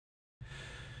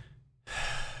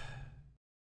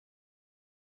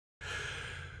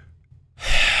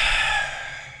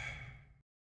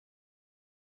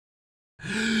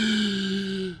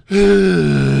Oh,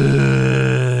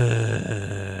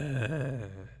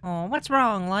 what's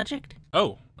wrong, Logic?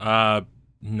 Oh,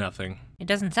 nothing. It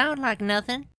doesn't sound like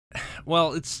nothing.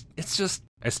 Well, it's just,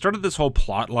 I started this whole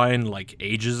plot line like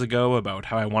ages ago about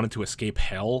how I wanted to escape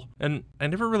hell, and I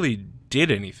never really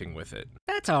did anything with it.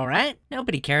 That's alright.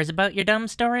 Nobody cares about your dumb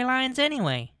storylines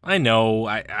anyway. I know,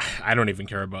 I don't even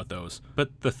care about those.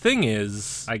 But the thing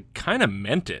is, I kinda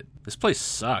meant it. This place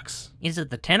sucks. Is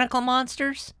it the tentacle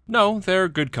monsters? No, they're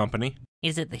good company.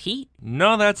 Is it the heat?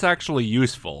 No, that's actually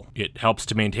useful. It helps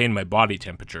to maintain my body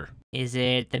temperature. Is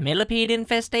it the millipede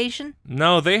infestation?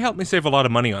 No, they help me save a lot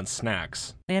of money on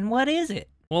snacks. Then what is it?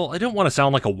 Well, I don't want to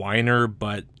sound like a whiner,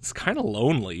 but it's kind of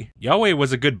lonely. Yahweh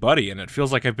was a good buddy, and it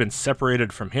feels like I've been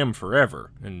separated from him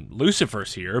forever. And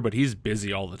Lucifer's here, but he's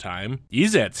busy all the time.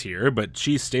 Izet's here, but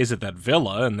she stays at that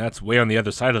villa, and that's way on the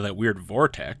other side of that weird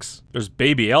vortex. There's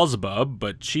baby Elzebub,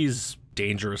 but she's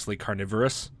dangerously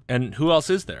carnivorous. And who else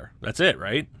is there? That's it,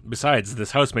 right? Besides,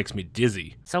 this house makes me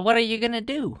dizzy. So what are you gonna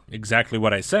do? Exactly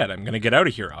what I said. I'm gonna get out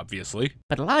of here, obviously.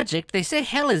 But Logic, they say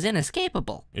hell is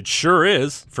inescapable. It sure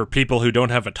is, for people who don't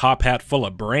have a top hat full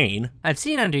of brain. I've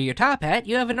seen under your top hat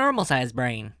you have a normal-sized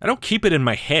brain. I don't keep it in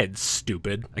my head,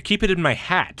 stupid. I keep it in my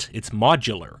hat. It's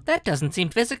modular. That doesn't seem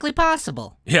physically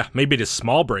possible. Yeah, maybe to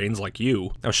small brains like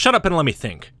you. Now shut up and let me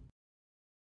think.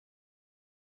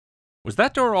 Was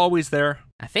that door always there?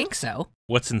 I think so.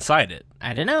 What's inside it?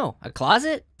 I don't know. A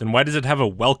closet? Then why does it have a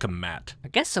welcome mat? I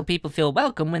guess so people feel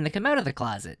welcome when they come out of the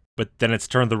closet. But then it's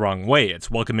turned the wrong way.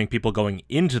 It's welcoming people going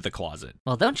into the closet.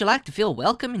 Well, don't you like to feel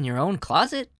welcome in your own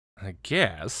closet? I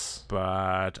guess,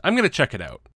 but I'm gonna check it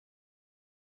out.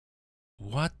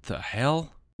 What the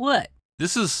hell? What?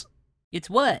 It's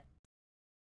what?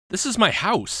 This is my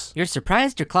house. You're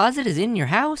surprised your closet is in your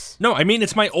house? No, I mean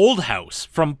it's my old house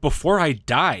from before I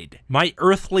died. My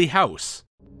earthly house.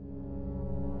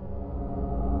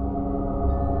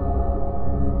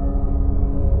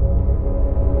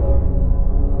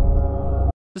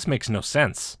 This makes no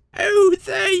sense. Oh,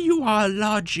 there you are,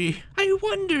 Logie. I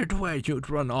wondered where you'd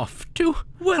run off to.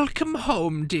 Welcome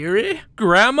home, dearie.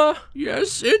 Grandma?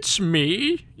 Yes, it's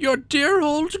me, your dear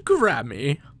old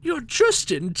Grammy. You're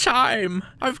just in time.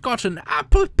 I've got an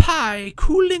apple pie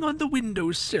cooling on the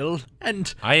windowsill,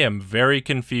 and... I am very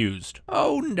confused.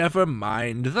 Oh, never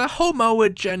mind. The homo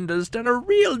agenda's done a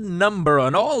real number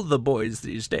on all the boys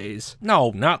these days. No,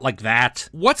 not like that.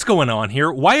 What's going on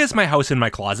here? Why is my house in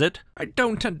my closet? I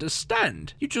don't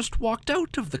understand. You just walked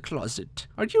out of the closet.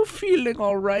 Are you feeling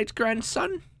all right,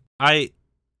 grandson? I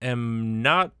am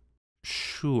not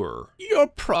sure. You're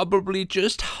probably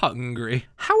just hungry.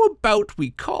 How about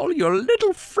we call your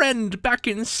little friend back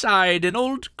inside and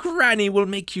old Granny will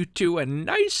make you two a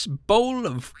nice bowl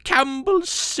of Campbell's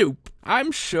soup.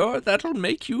 I'm sure that'll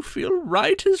make you feel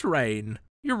right as rain.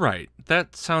 You're right.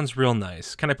 That sounds real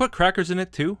nice. Can I put crackers in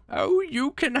it too? Oh, you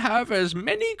can have as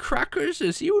many crackers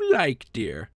as you like,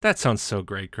 dear. That sounds so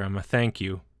great, Grandma. Thank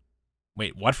you.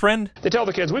 Wait, what friend? They tell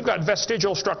the kids, we've got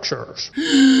vestigial structures.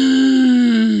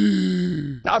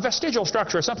 Now, a vestigial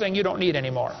structure is something you don't need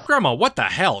anymore. Grandma, what the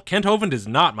hell? Kent Hovind is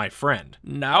not my friend.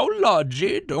 Now,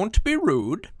 Logie, don't be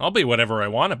rude. I'll be whatever I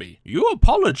want to be. You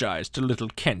apologize to little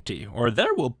Kenty, or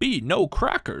there will be no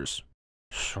crackers.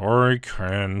 Sorry,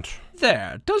 Kent.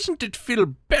 There, doesn't it feel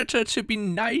better to be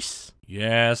nice?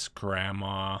 Yes,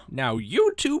 Grandma. Now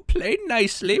you two play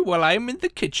nicely while I'm in the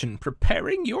kitchen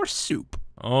preparing your soup.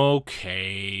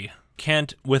 Okay.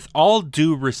 Kent, with all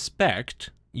due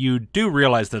respect, you do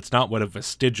realize that's not what a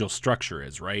vestigial structure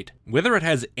is, right? Whether it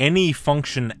has any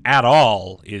function at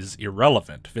all is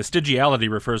irrelevant. Vestigiality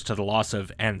refers to the loss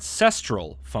of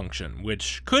ancestral function,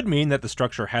 which could mean that the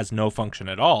structure has no function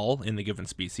at all in the given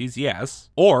species, yes.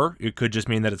 Or it could just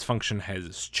mean that its function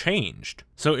has changed.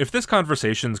 So if this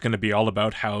conversation is going to be all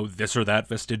about how this or that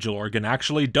vestigial organ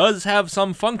actually does have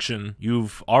some function,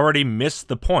 you've already missed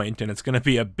the point and it's going to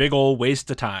be a big ol' waste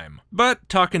of time. But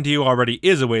talking to you already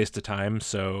is a waste of time,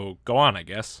 so go on, I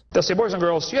guess. They'll say, boys and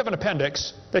girls, you have an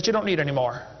appendix that you don't need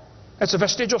anymore. It's a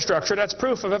vestigial structure, that's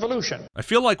proof of evolution. I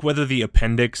feel like whether the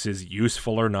appendix is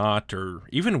useful or not, or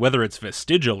even whether it's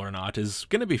vestigial or not, is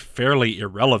going to be fairly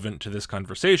irrelevant to this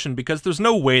conversation because there's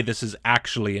no way this is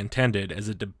actually intended as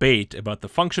a debate about the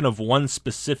function of one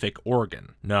specific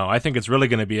organ. No, I think it's really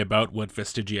going to be about what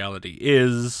vestigiality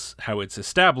is, how it's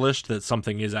established that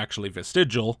something is actually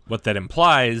vestigial, what that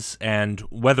implies, and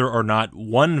whether or not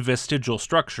one vestigial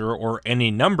structure or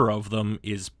any number of them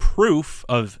is proof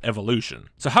of evolution.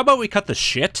 So how about we cut the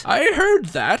shit? I heard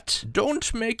that.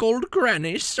 Don't make old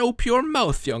Granny soap your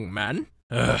mouth, young man.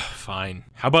 Ugh, fine.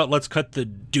 How about let's cut the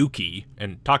dookie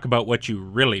and talk about what you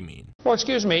really mean? Well,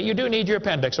 excuse me, you do need your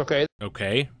appendix, okay?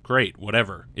 Okay, great,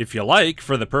 whatever. If you like,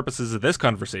 for the purposes of this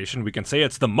conversation, we can say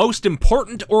it's the most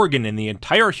important organ in the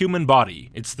entire human body.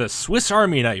 It's the Swiss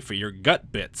Army knife of your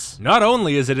gut bits. Not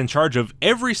only is it in charge of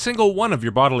every single one of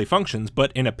your bodily functions,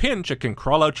 but in a pinch it can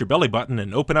crawl out your belly button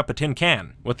and open up a tin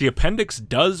can. What the appendix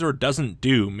does or doesn't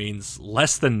do means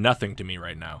less than nothing to me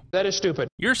right now. That is stupid.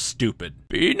 You're stupid.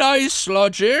 Be nice,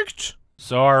 Logic.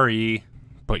 Sorry,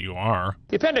 but you are.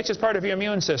 The appendix is part of your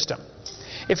immune system.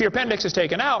 If your appendix is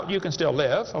taken out, you can still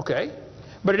live, okay?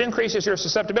 But it increases your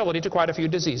susceptibility to quite a few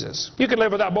diseases. You could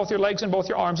live without both your legs and both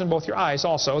your arms and both your eyes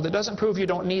also. That doesn't prove you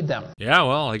don't need them. Yeah,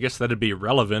 well, I guess that'd be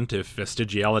relevant if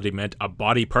vestigiality meant a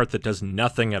body part that does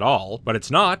nothing at all, but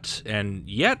it's not, and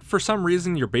yet for some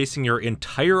reason you're basing your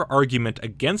entire argument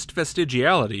against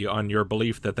vestigiality on your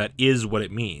belief that that is what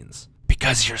it means.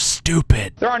 Because you're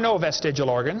stupid. There are no vestigial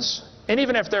organs. And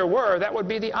even if there were, that would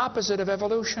be the opposite of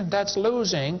evolution. That's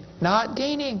losing, not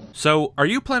gaining. So, are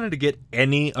you planning to get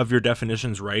any of your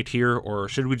definitions right here, or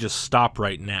should we just stop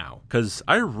right now? Because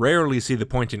I rarely see the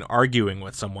point in arguing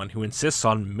with someone who insists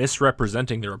on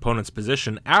misrepresenting their opponent's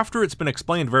position after it's been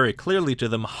explained very clearly to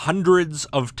them hundreds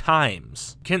of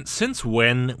times. Kent, since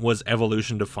when was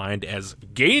evolution defined as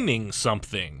gaining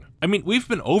something? I mean, we've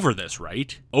been over this,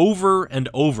 right? Over and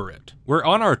over it. We're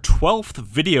on our 12th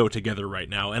video together right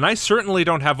now, and I certainly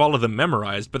don't have all of them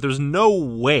memorized, but there's no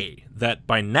way that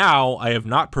by now I have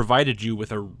not provided you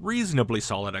with a reasonably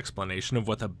solid explanation of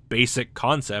what the basic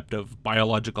concept of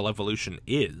biological evolution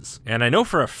is. And I know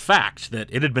for a fact that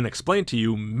it had been explained to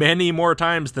you many more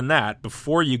times than that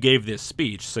before you gave this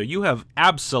speech, so you have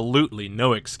absolutely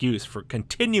no excuse for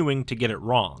continuing to get it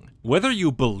wrong. Whether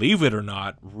you believe it or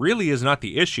not really is not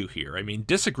the issue here. I mean,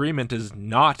 disagreement is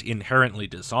not inherently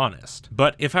dishonest.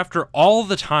 But if after all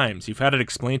the times you've had it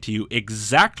explained to you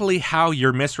exactly how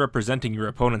you're misrepresenting your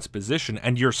opponent's position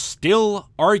and you're still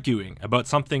arguing about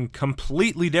something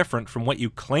completely different from what you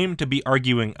claim to be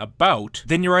arguing about,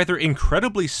 then you're either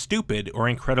incredibly stupid or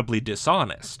incredibly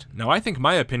dishonest. Now, I think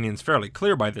my opinion's fairly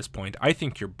clear by this point. I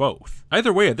think you're both.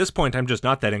 Either way, at this point, I'm just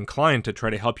not that inclined to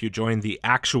try to help you join the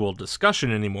actual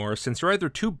discussion anymore, since you're either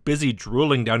too busy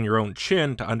drooling down your own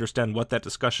chin to understand what that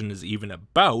discussion is even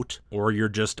about, or you're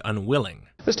just unwilling.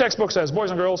 This textbook says,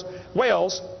 boys and girls,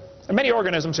 whales, and many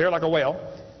organisms here, like a whale,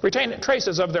 retain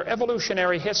traces of their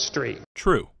evolutionary history.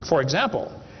 True. For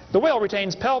example, the whale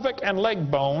retains pelvic and leg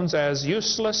bones as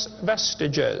useless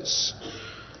vestiges.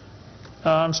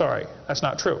 I'm sorry, that's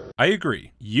not true. I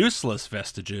agree. Useless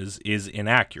vestiges is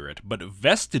inaccurate, but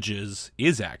vestiges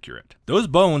is accurate. Those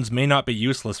bones may not be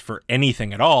useless for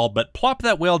anything at all, but plop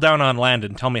that whale down on land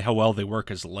and tell me how well they work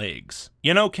as legs.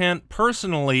 You know, Kent,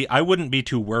 personally, I wouldn't be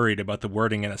too worried about the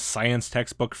wording in a science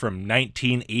textbook from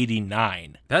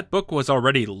 1989. That book was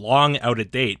already long out of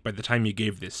date by the time you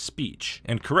gave this speech.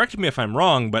 And correct me if I'm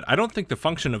wrong, but I don't think the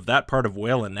function of that part of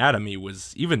whale anatomy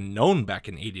was even known back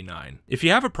in '89. If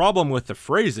you have a problem with the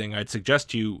phrasing, I'd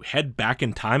suggest you head back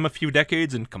in time a few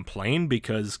decades and complain,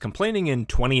 because complaining in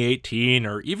 2018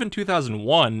 or even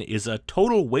 2001 is a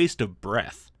total waste of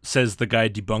breath. Says the guy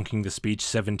debunking the speech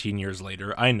 17 years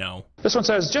later. I know. This one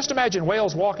says, just imagine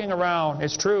whales walking around.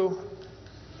 It's true.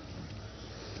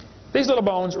 These little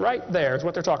bones right there is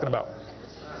what they're talking about.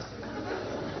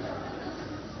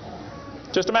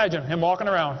 Just imagine him walking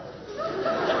around.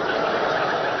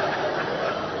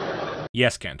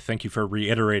 Yes, Kent, thank you for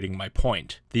reiterating my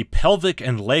point. The pelvic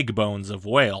and leg bones of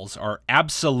whales are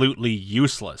absolutely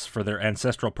useless for their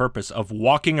ancestral purpose of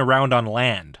walking around on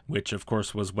land, which of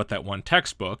course was what that one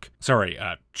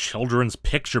children's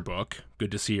picture book,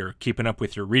 good to see you're keeping up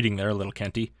with your reading there, little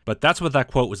Kenty, but that's what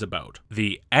that quote was about.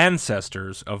 The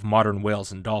ancestors of modern whales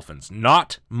and dolphins,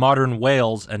 not modern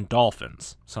whales and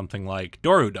dolphins. Something like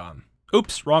Dorudon.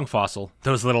 Oops, wrong fossil.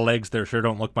 Those little legs there sure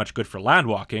don't look much good for land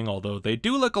walking, although they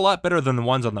do look a lot better than the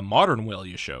ones on the modern whale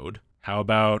you showed. How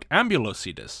about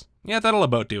Ambulocetus? Yeah, that'll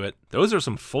about do it. Those are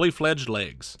some fully fledged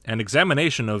legs. An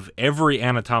examination of every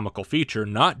anatomical feature,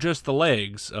 not just the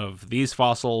legs, of these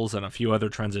fossils and a few other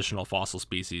transitional fossil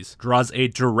species, draws a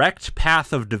direct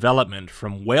path of development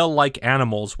from whale-like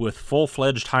animals with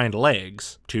full-fledged hind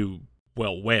legs to,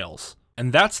 well, whales.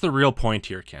 And that's the real point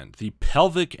here, Kent. The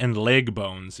pelvic and leg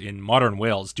bones in modern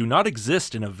whales do not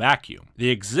exist in a vacuum. They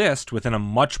exist within a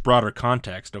much broader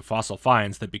context of fossil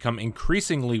finds that become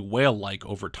increasingly whale-like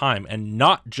over time, and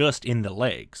not just in the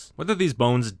legs. Whether these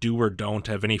bones do or don't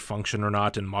have any function or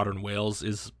not in modern whales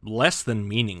is less than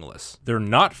meaningless. They're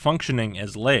not functioning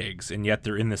as legs, and yet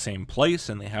they're in the same place,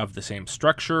 and they have the same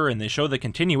structure, and they show the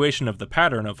continuation of the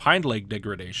pattern of hind leg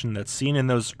degradation that's seen in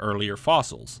those earlier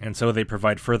fossils. And so they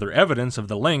provide further evidence evidence of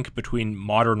the link between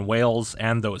modern whales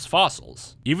and those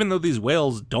fossils. Even though these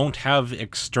whales don't have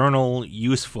external,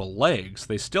 useful legs,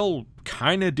 they still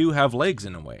kinda do have legs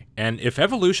in a way. And if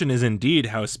evolution is indeed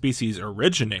how species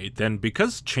originate, then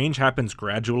because change happens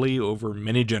gradually over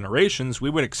many generations,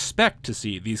 we would expect to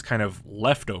see these kind of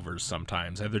leftovers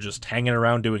sometimes, either just hanging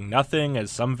around doing nothing, as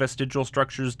some vestigial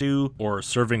structures do, or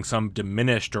serving some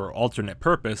diminished or alternate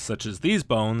purpose, such as these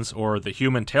bones, or the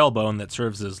human tailbone that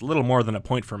serves as little more than a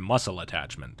point for muscle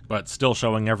attachment, but still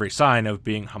showing every sign of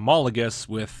being homologous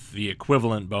with the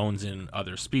equivalent bones in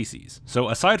other species. So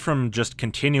aside from just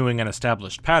continuing an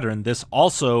established pattern, this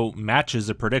also matches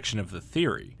a prediction of the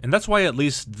theory. And that's why at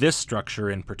least this structure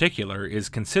in particular is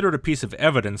considered a piece of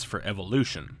evidence for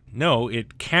evolution. No,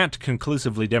 it can't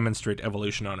conclusively demonstrate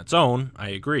evolution on its own, I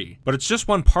agree, but it's just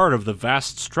one part of the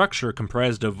vast structure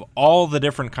comprised of all the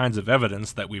different kinds of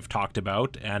evidence that we've talked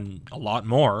about, and a lot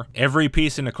more, every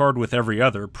piece in accord with every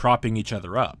other, propping each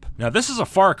other up. Now this is a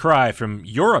far cry from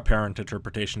your apparent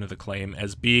interpretation of the claim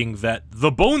as being that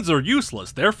the bones are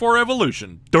useless, therefore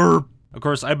evolution. Derp! Of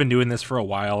course, I've been doing this for a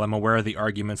while. I'm aware of the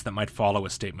arguments that might follow a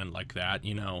statement like that,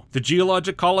 you know. The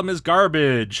geologic column is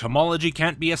garbage, homology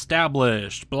can't be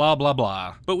established, blah blah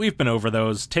blah. But we've been over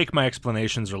those, take my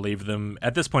explanations or leave them.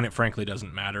 At this point it frankly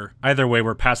doesn't matter. Either way,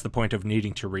 we're past the point of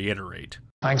needing to reiterate.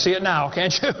 I can see it now,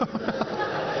 can't you?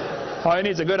 All you need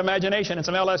is a good imagination and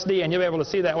some LSD and you'll be able to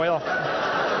see that whale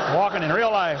walking in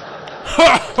real life.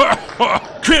 Ha ha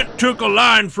ha! Kent took a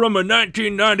line from a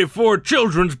 1994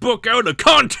 children's book out of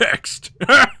context!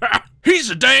 He's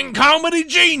a dang comedy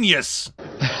genius!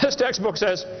 This textbook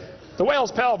says, the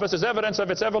whale's pelvis is evidence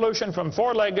of its evolution from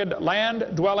four-legged,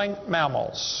 land-dwelling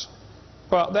mammals.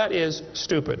 Well, that is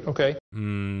stupid, okay?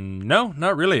 No,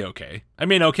 not really okay. I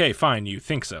mean, okay, fine, you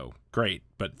think so. Great,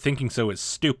 but thinking so is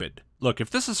stupid. Look,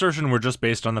 if this assertion were just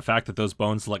based on the fact that those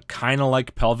bones look kinda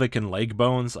like pelvic and leg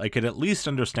bones, I could at least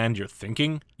understand your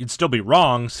thinking. You'd still be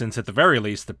wrong, since at the very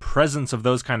least, the presence of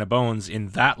those kind of bones in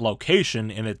that location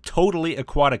in a totally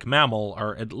aquatic mammal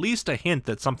are at least a hint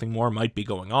that something more might be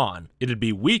going on. It'd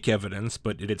be weak evidence,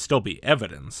 but it'd still be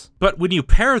evidence. But when you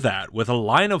pair that with a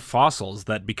line of fossils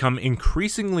that become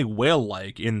increasingly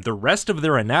whale-like in the rest of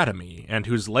their anatomy, and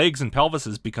whose legs and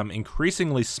pelvises become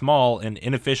increasingly small and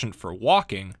inefficient for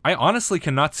walking, I honestly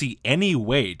cannot see any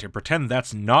way to pretend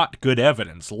that's not good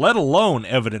evidence, let alone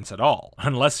evidence at all,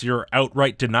 unless you're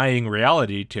outright denying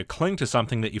reality to cling to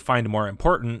something that you find more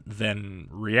important than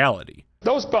reality.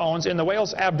 Those bones in the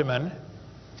whale's abdomen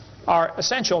are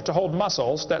essential to hold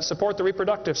muscles that support the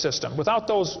reproductive system. Without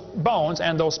those bones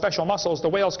and those special muscles, the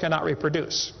whales cannot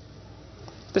reproduce.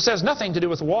 This has nothing to do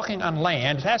with walking on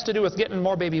land. It has to do with getting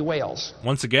more baby whales.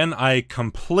 Once again, I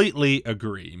completely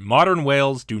agree. Modern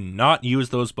whales do not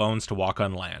use those bones to walk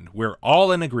on land. We're all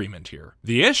in agreement here.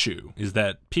 The issue is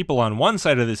that people on one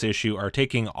side of this issue are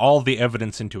taking all the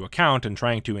evidence into account and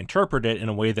trying to interpret it in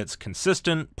a way that's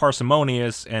consistent,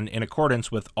 parsimonious, and in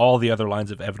accordance with all the other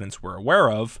lines of evidence we're aware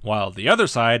of, while the other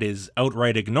side is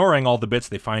outright ignoring all the bits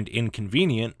they find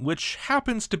inconvenient, which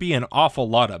happens to be an awful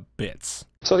lot of bits.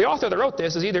 So the author that wrote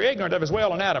this is either ignorant of his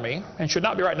whale anatomy and should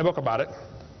not be writing a book about it,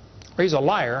 or he's a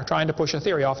liar trying to push a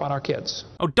theory off on our kids.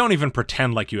 Oh, don't even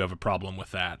pretend like you have a problem with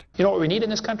that. You know what we need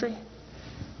in this country?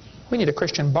 We need a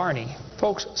Christian Barney.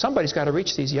 Folks, somebody's got to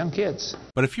reach these young kids.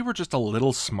 But if you were just a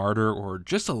little smarter or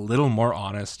just a little more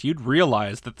honest, you'd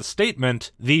realize that the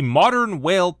statement, the modern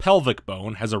whale pelvic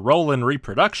bone has a role in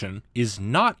reproduction, is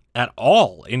not at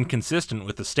all inconsistent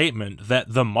with the statement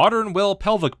that the modern whale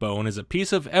pelvic bone is a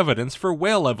piece of evidence for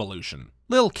whale evolution.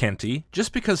 Lil Kenty,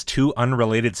 just because two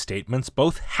unrelated statements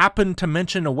both happen to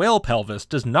mention a whale pelvis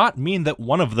does not mean that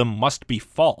one of them must be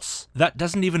false. That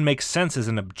doesn't even make sense as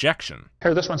an objection.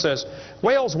 Here, this one says,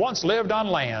 whales once lived on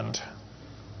land.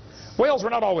 Whales were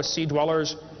not always sea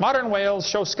dwellers. Modern whales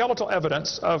show skeletal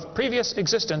evidence of previous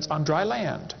existence on dry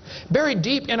land. Buried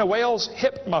deep in a whale's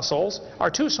hip muscles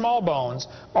are two small bones,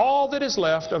 all that is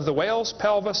left of the whale's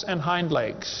pelvis and hind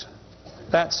legs.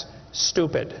 That's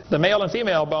stupid. The male and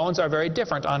female bones are very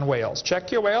different on whales.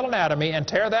 Check your whale anatomy and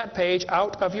tear that page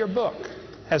out of your book.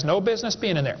 Has no business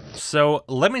being in there. So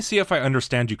let me see if I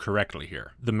understand you correctly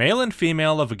here. The male and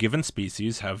female of a given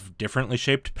species have differently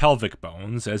shaped pelvic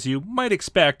bones, as you might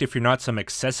expect if you're not some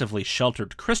excessively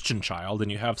sheltered Christian child and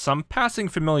you have some passing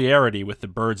familiarity with the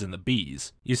birds and the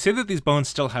bees. You say that these bones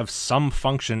still have some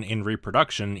function in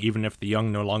reproduction, even if the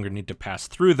young no longer need to pass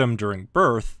through them during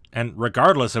birth. And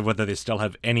regardless of whether they still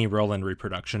have any role in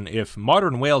reproduction, if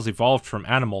modern whales evolved from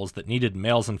animals that needed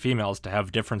males and females to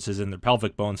have differences in their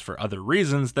pelvic bones for other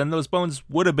reasons, then those bones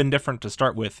would have been different to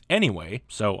start with anyway,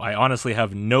 so I honestly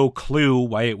have no clue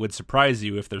why it would surprise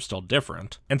you if they're still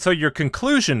different. And so your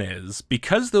conclusion is,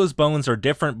 because those bones are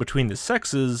different between the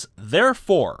sexes,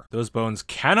 therefore, those bones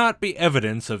cannot be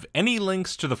evidence of any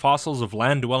links to the fossils of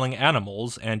land-dwelling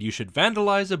animals, and you should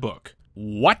vandalize a book.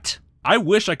 What? I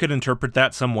wish I could interpret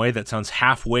that some way that sounds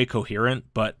halfway coherent,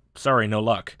 but sorry, no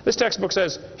luck. This textbook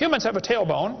says humans have a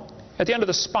tailbone at the end of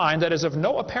the spine that is of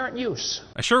no apparent use.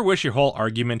 I sure wish your whole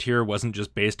argument here wasn't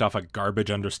just based off a garbage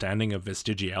understanding of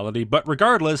vestigiality, but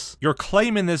regardless, your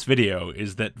claim in this video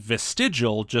is that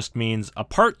vestigial just means a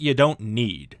part you don't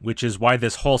need, which is why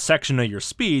this whole section of your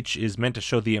speech is meant to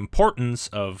show the importance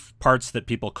of parts that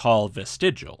people call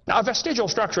vestigial. Now, a vestigial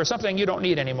structure is something you don't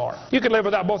need anymore. You could live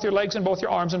without both your legs and both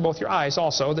your arms and both your eyes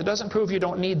also. That doesn't prove you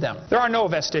don't need them. There are no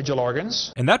vestigial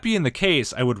organs. And that being the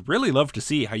case, I would really love to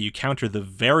see how you counter the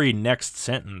very next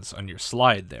sentence on your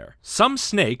slide there. Some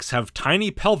snakes have tiny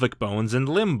pelvic bones and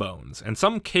limb bones, and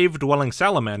some cave-dwelling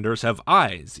salamanders have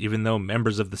eyes, even though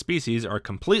members of the species are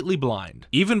completely blind.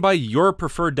 Even by your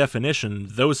preferred definition,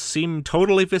 those seem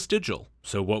totally vestigial.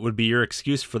 So what would be your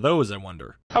excuse for those, I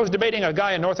wonder? I was debating a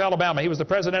guy in North Alabama. He was the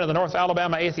president of the North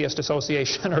Alabama Atheist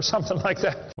Association or something like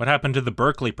that. What happened to the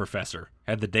Berkeley professor?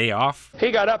 Had the day off?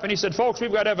 He got up and he said, "Folks,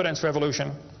 we've got evidence for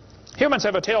evolution. Humans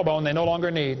have a tailbone they no longer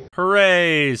need."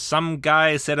 Hooray! Some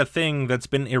guy said a thing that's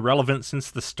been irrelevant since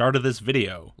the start of this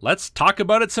video. Let's talk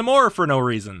about it some more for no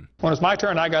reason. When it was my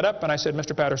turn, I got up and I said,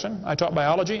 "Mr. Patterson, I taught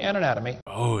biology and anatomy.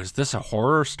 Oh, is this a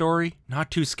horror story?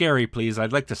 Not too scary, please.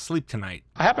 I'd like to sleep tonight.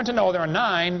 I happen to know there are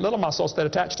 9 little muscles that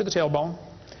attach to the tailbone,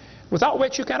 without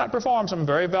which you cannot perform some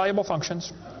very valuable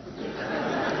functions.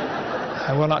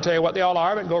 I will not tell you what they all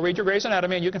are, but go read your Gray's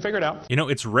Anatomy and you can figure it out." You know,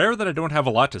 it's rare that I don't have a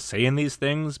lot to say in these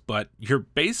things, but you're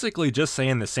basically just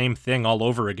saying the same thing all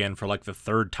over again for like the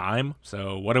 3rd time,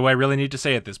 so what do I really need to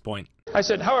say at this point? I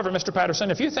said, "However, Mr.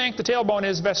 Patterson, if you think the tailbone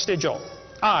is vestigial,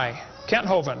 I, Kent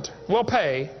Hovind, will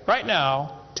pay right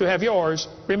now to have yours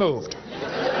removed."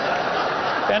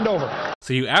 Bend over.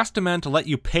 So you asked a man to let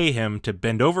you pay him to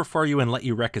bend over for you and let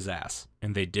you wreck his ass.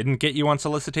 And they didn't get you on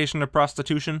solicitation of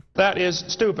prostitution? That is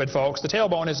stupid, folks. The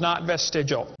tailbone is not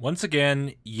vestigial. Once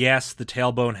again, yes, the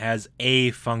tailbone has a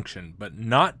function, but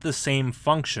not the same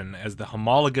function as the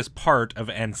homologous part of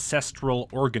ancestral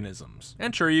organisms.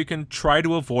 And sure, you can try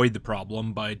to avoid the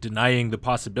problem by denying the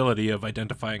possibility of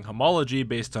identifying homology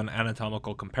based on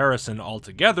anatomical comparison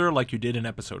altogether like you did in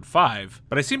episode 5,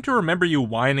 but I seem to remember you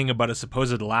whining about a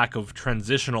supposed lack of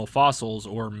transitional fossils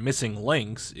or missing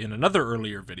links in another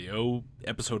earlier video,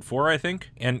 episode 4, I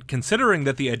think. And considering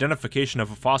that the identification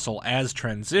of a fossil as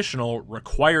transitional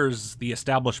requires the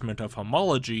establishment of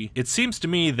homology, it seems to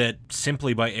me that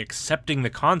simply by accepting the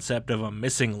concept of a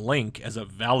missing link as a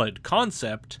valid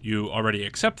concept, you already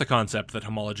accept the concept that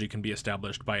homology can be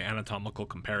established by anatomical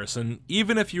comparison,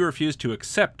 even if you refuse to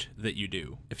accept that you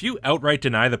do. If you outright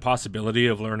deny the possibility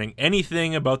of learning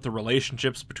anything about the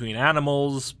relationships between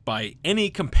animals by any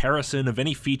comparison of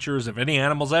any features of any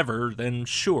animals ever, then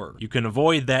sure, you can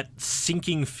avoid that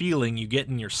sinking feeling you get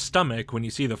in your stomach when you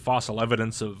see the fossil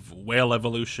evidence of whale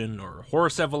evolution or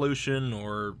horse evolution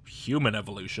or human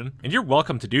evolution. And you're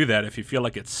welcome to do that if you feel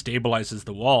like it stabilizes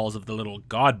the walls of the little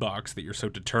god box that you're so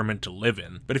determined to live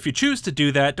in. But if you choose to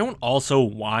do that, don't also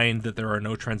whine that there are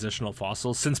no transitional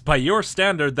fossils, since by your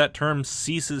standard that term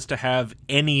ceases to have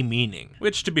any meaning.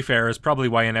 Which, to be fair, is probably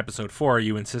why in episode 4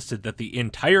 you insisted that the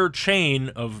entire chain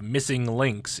of missing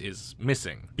links is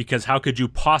missing. Because how could you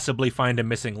possibly find a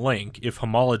missing link if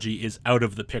homology is out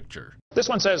of the picture? This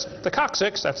one says, "The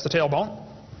coccyx," that's the tailbone,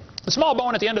 "the small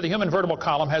bone at the end of the human vertebral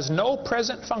column, has no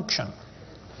present function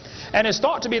and is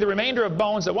thought to be the remainder of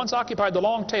bones that once occupied the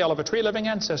long tail of a tree-living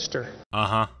ancestor."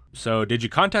 Uh-huh. So did you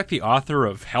contact the author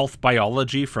of Health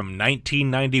Biology from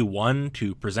 1991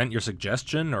 to present your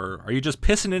suggestion, or are you just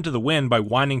pissing into the wind by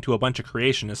whining to a bunch of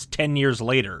creationists 10 years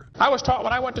later? I was taught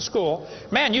when I went to school,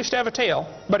 man used to have a tail,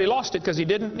 but he lost it because he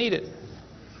didn't need it.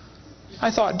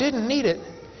 I thought, didn't need it?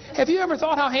 Have you ever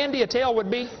thought how handy a tail would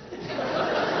be?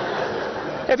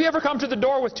 Have you ever come to the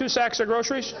door with 2 sacks of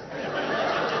groceries?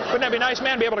 Wouldn't that be nice,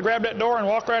 man, be able to grab that door and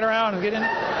walk right around and get in?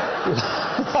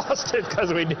 We lost it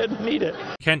because we didn't need it.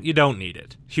 Kent, you don't need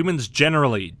it. Humans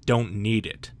generally don't need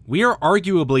it. We are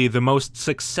arguably the most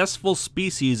successful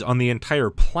species on the entire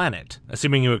planet,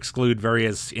 assuming you exclude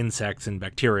various insects and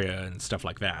bacteria and stuff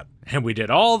like that. And we did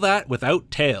all that without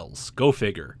tails. Go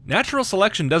figure. Natural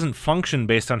selection doesn't function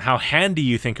based on how handy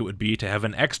you think it would be to have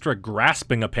an extra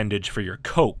grasping appendage for your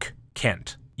Coke,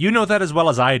 Kent. You know that as well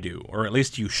as I do, or at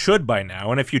least you should by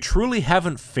now, and if you truly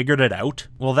haven't figured it out,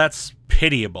 well, that's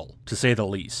pitiable, to say the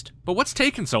least. But what's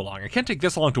taking so long? I can't take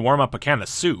this long to warm up a can of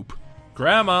soup.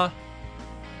 Grandma?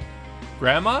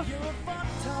 Grandma?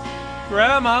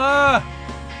 Grandma!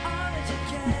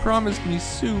 You promised me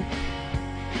soup.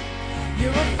 You're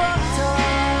a fucked up.